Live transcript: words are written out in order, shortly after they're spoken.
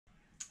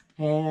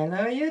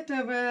Hello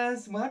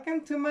YouTubers, welcome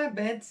to my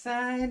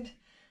bedside.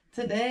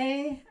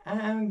 Today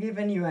I'm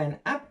giving you an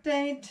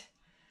update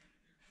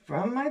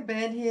from my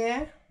bed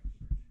here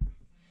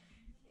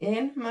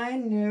in my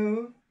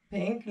new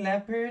pink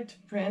leopard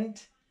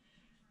print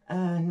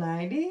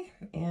nighty,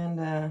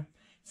 and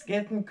it's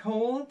getting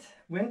cold.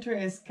 Winter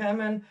is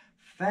coming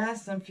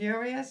fast and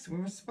furious. We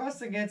were supposed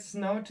to get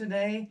snow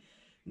today,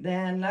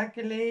 then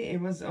luckily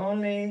it was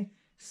only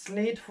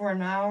sleet for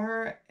an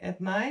hour at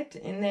night,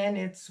 and then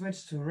it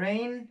switched to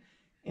rain,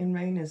 and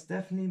rain is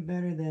definitely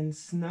better than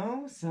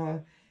snow,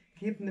 so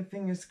keeping the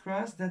fingers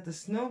crossed that the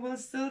snow will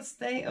still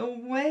stay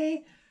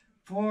away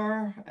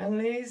for at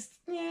least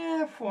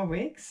 4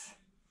 weeks.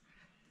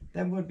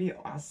 That would be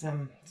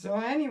awesome. So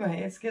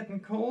anyway, it's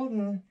getting cold,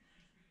 and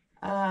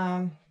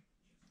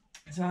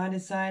so I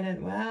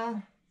decided,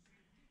 well,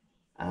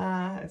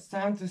 it's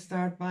time to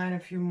start buying a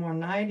few more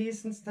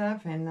nighties and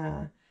stuff,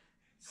 and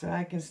so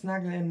I can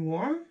snuggle in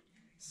warm.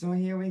 So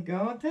here we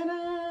go.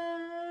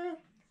 Ta-da!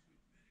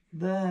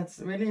 That's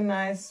really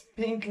nice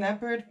pink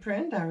leopard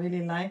print. I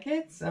really like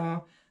it.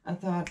 So I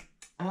thought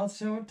I'll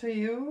show it to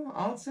you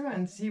also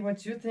and see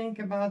what you think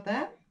about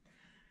that.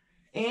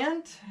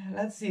 And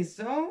let's see.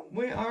 So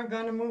we are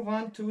going to move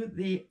on to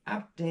the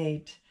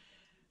update.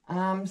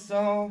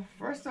 So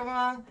first of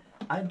all,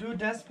 I do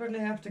desperately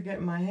have to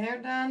get my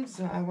hair done.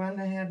 So I went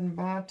ahead and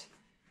bought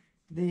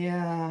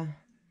the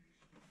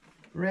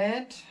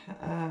red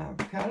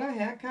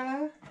hair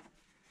color.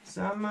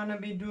 So I'm gonna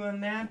be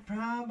doing that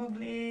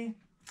probably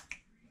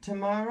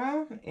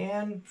tomorrow.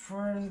 And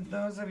for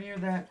those of you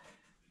that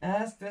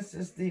asked, this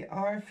is the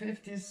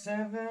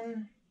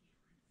R57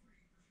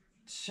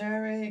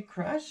 Cherry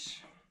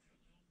Crush.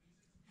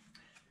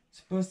 It's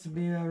supposed to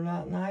be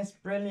a nice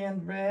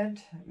brilliant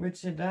red,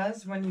 which it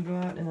does when you go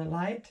out in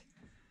the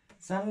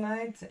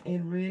sunlight.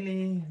 It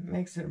really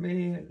makes it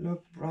really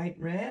look bright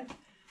red,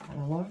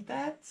 and I love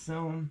that.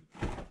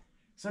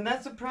 So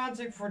that's a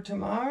project for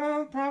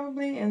tomorrow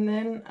probably, and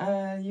then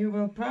you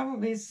will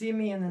probably see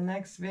me in the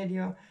next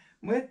video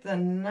with the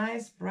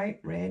nice bright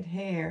red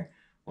hair,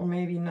 or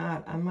maybe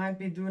not. I might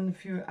be doing a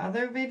few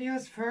other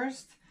videos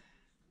first,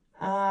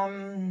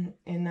 and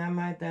I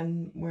might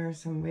then wear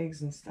some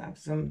wigs and stuff,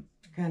 so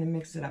to kind of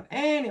mix it up.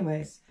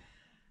 Anyways,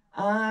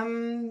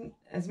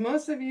 as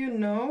most of you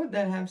know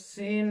that have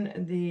seen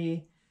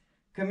the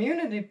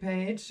community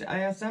page,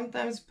 I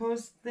sometimes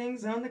post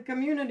things on the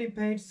community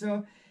page,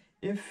 so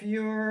if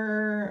you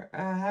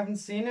haven't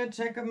seen it,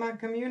 check out my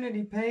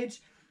community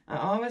page. I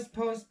always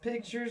post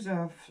pictures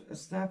of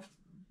stuffed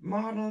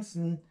models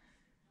and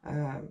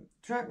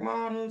truck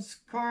models,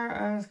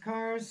 cars,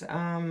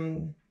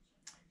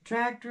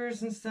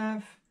 tractors and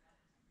stuff.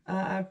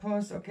 I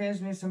post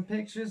occasionally some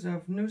pictures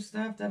of new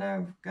stuff that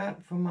I've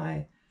got for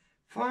my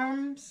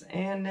farms,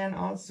 and then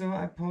also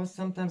I post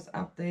sometimes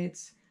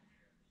updates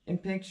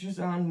and pictures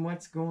on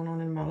what's going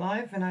on in my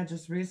life. And I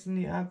just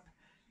recently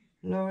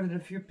uploaded a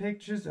few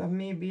pictures of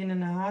me being in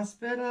the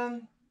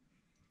hospital,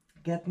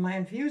 getting my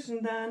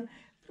infusion done.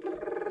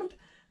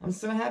 I'm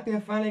so happy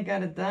I finally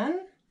got it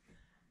done,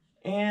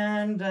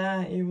 and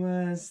it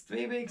was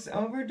 3 weeks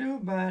overdue,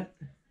 but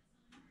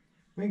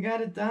we got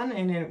it done,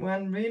 and it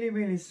went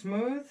really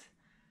smooth.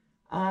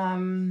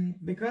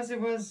 Because it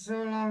was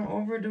so long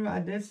overdue, I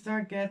did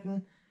start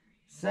getting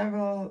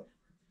several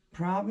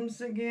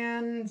problems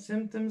again.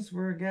 Symptoms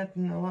were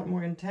getting a lot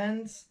more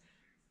intense.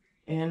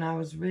 And I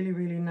was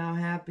really now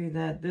happy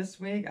that this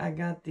week I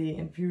got the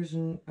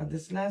infusion,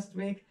 this last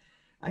week,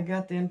 I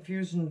got the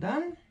infusion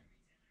done.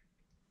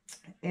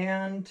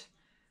 And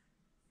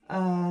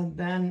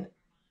then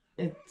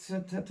it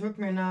took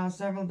me now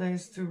several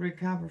days to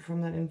recover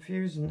from that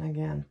infusion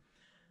again.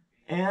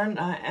 And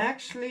I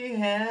actually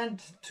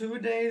had 2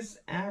 days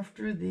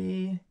after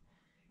the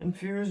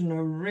infusion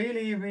a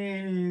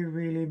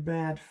really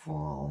bad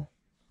fall.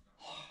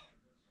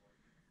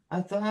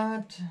 I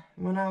thought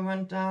when I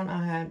went down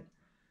I had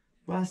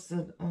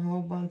busted a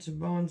whole bunch of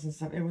bones and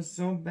stuff. It was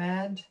so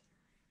bad.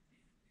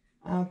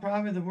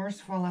 Probably the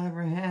worst fall I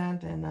ever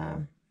had,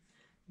 and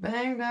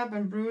banged up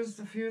and bruised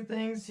a few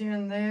things here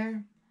and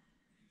there,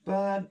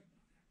 but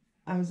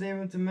I was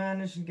able to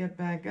manage and get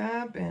back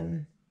up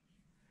and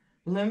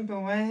limp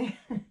away.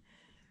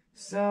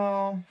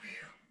 So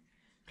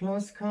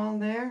close call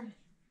there.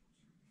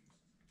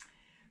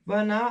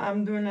 But now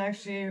I'm doing,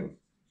 actually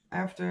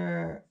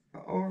after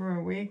over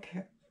a week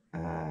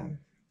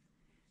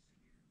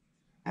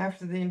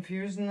after the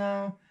infusion,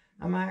 now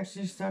I'm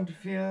actually starting to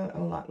feel a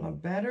lot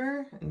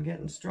better and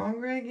getting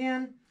stronger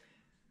again.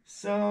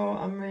 So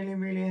I'm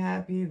really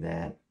happy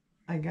that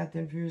I got the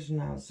infusion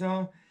now.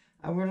 So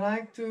I would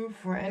like to,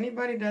 for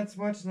anybody that's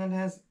watching that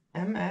has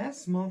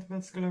MS,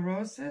 multiple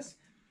sclerosis,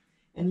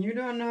 and you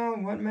don't know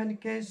what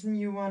medication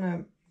you want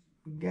to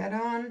get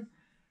on,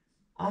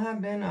 I have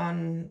been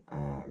on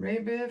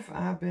Rebif,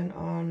 I've been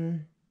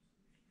on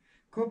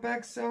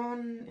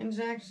Copaxone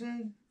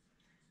injection,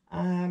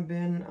 I have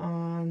been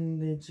on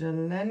the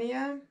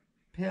Jelenia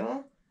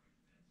pill,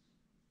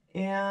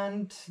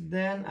 and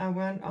then I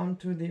went on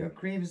to the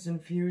Ocrevus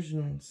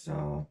infusion.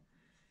 So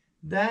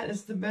that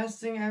is the best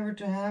thing ever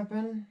to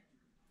happen.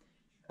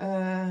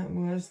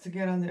 Was to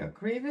get on the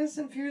Ocrevus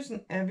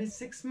infusion every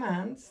 6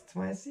 months,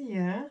 twice a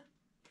year.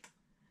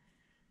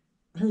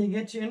 You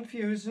get your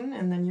infusion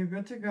and then you're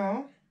good to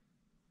go.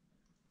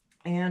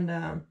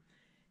 And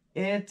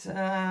it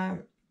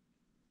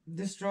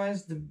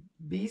destroys the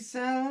B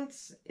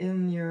cells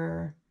in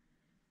your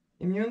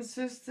immune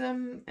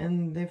system,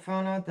 and they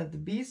found out that the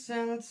B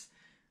cells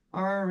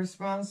are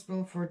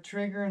responsible for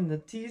triggering the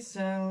T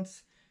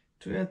cells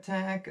to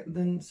attack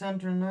the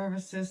central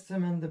nervous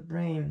system and the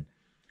brain.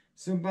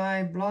 So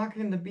by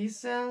blocking the B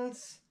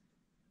cells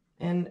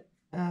and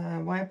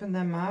wiping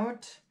them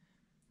out,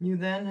 you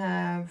then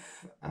have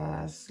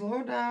a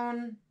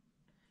slowdown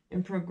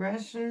in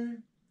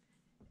progression,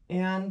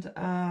 and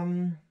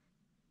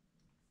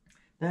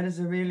that is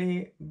a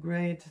really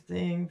great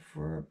thing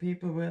for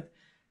people with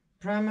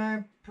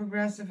primary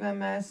progressive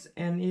MS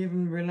and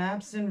even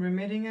relapsing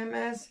remitting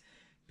MS.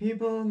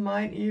 People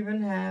might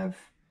even have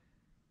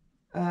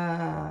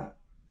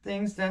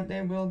things that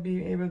they will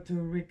be able to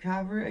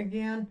recover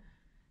again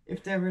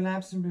if they're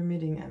relapsing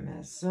remitting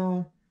MS.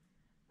 So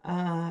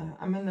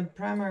I'm in the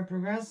primary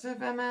progressive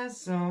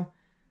MS, so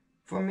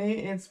for me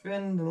it's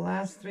been the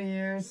last 3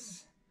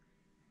 years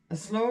a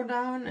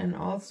slowdown, and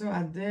also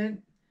I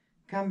did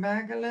come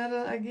back a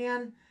little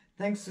again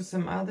thanks to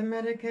some other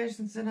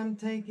medications that I'm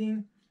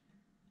taking.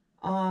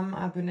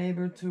 I've been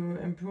able to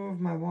improve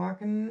my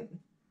walking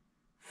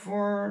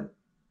for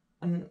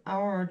an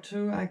hour or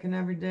two. I can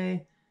every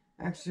day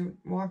actually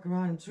walk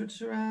around and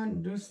switch around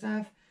and do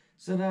stuff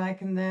so that I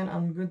can then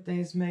on good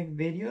days make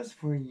videos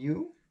for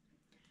you.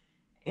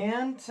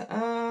 And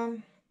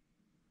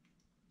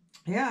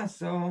yeah,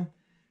 so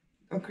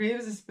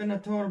Ocrevus has been a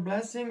total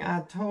blessing.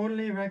 I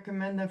totally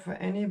recommend that for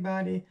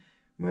anybody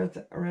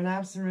with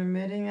relapsing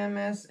remitting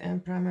MS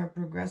and primary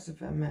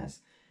progressive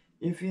MS.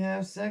 If you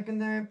have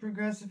secondary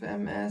progressive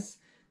MS,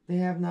 they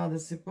have now the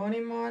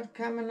Siponimod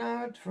coming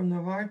out from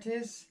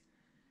Novartis.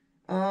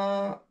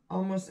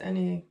 Almost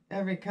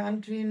every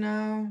country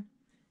now.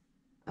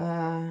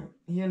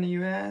 Here in the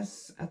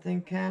US, I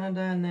think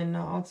Canada, and then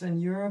also in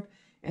Europe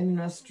and in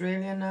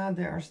Australia now,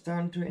 they are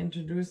starting to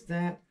introduce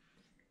that.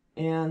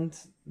 And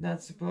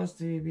that's supposed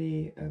to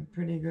be a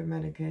pretty good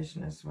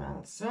medication as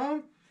well.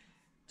 So,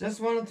 just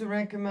wanted to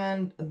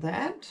recommend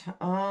that.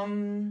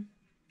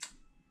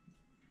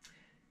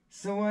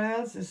 So what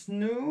else is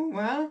new?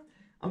 Well,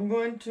 I'm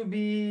going to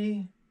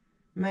be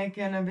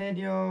making a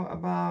video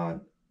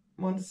about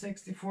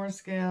 1/64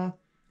 scale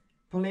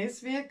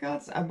police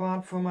vehicles I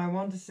bought for my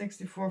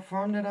 1/64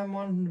 farm that I'm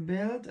wanting to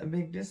build, a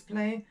big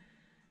display.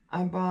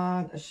 I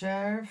bought a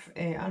sheriff,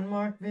 a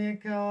unmarked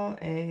vehicle,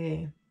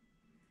 a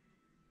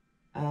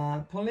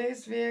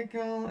police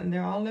vehicle, and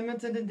they're all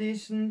limited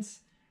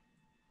editions.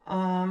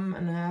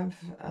 And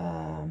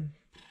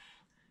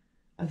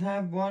I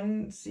have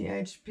one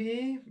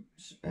CHP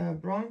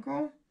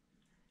Bronco,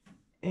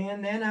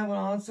 and then I will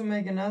also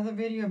make another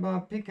video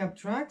about pickup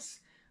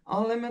trucks,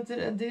 all limited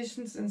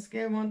editions in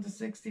scale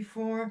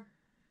 1/64,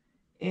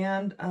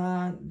 and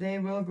they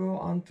will go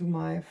onto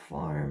my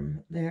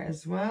farm there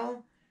as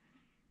well.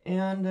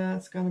 And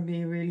it's going to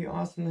be really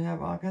awesome to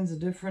have all kinds of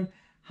different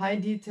high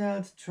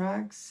detailed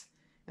trucks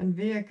and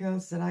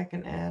vehicles that I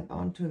can add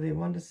onto the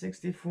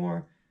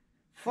 1/64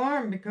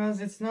 farm, because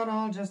it's not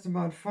all just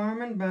about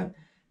farming, but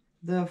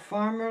the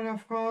farmer,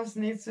 of course,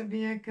 needs a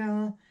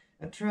vehicle,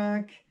 a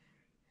truck.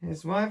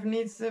 His wife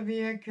needs a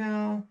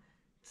vehicle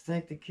to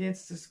take the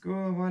kids to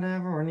school or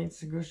whatever, or needs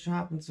to go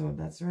shopping, so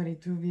that's already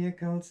 2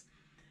 vehicles.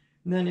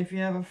 And then if you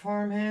have a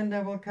farmhand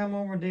that will come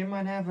over, they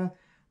might have a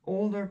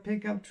older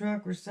pickup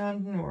truck or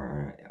something,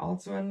 or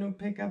also a new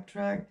pickup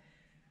truck.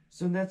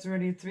 So that's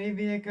already 3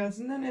 vehicles.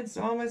 And then it's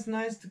always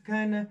nice to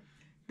kind of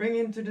bring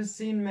into the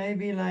scene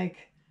maybe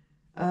like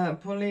a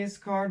police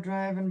car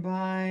driving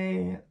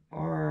by,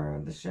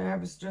 or the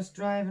sheriff is just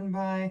driving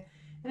by,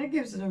 and it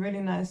gives it a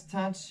really nice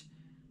touch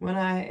when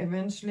I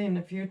eventually in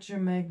the future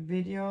make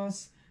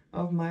videos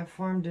of my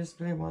farm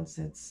display once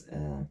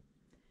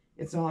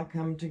it's all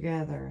come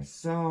together.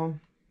 So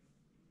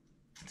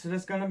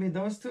there's gonna be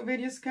those 2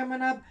 videos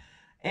coming up,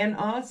 and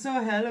also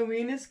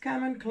Halloween is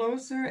coming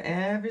closer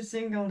every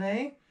single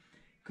day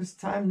because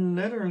time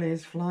literally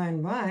is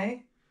flying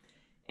by.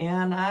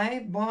 And I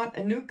bought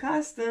a new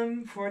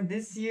costume for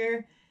this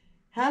year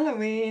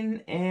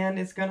Halloween, and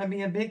it's gonna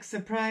be a big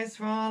surprise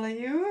for all of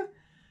you.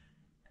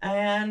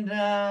 And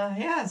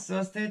yeah,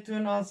 so stay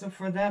tuned also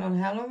for that on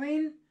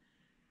Halloween.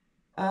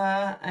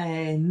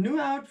 A new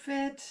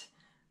outfit.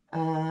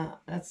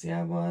 Let's see,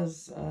 I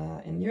was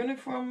in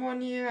uniform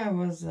one year. I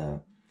was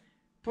a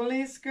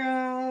police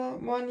girl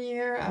one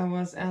year. I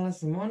was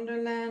Alice in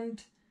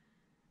Wonderland.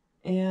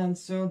 And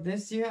so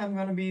this year I'm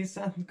gonna be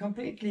something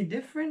completely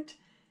different.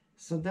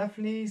 So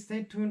definitely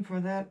stay tuned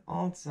for that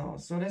also.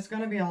 So there's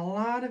going to be a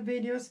lot of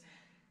videos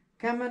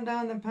coming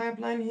down the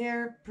pipeline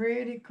here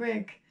pretty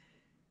quick.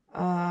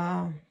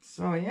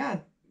 So yeah,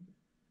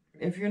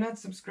 if you're not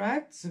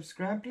subscribed,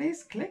 subscribe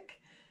please.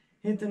 Click,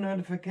 hit the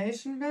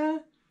notification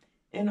bell.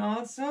 And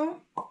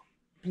also,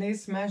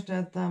 please smash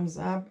that thumbs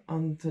up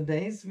on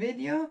today's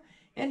video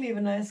and leave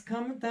a nice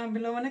comment down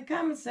below in the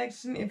comment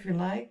section if you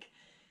like.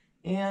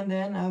 And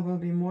then I will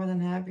be more than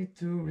happy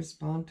to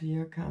respond to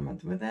your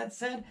comment. With that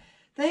said,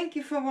 thank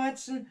you for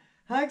watching.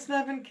 Hugs,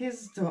 love, and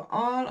kisses to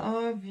all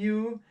of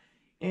you.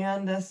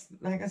 And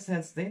like I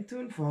said, stay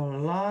tuned for a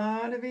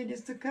lot of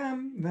videos to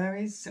come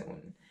very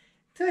soon.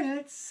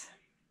 Toodles!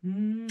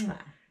 Mwah.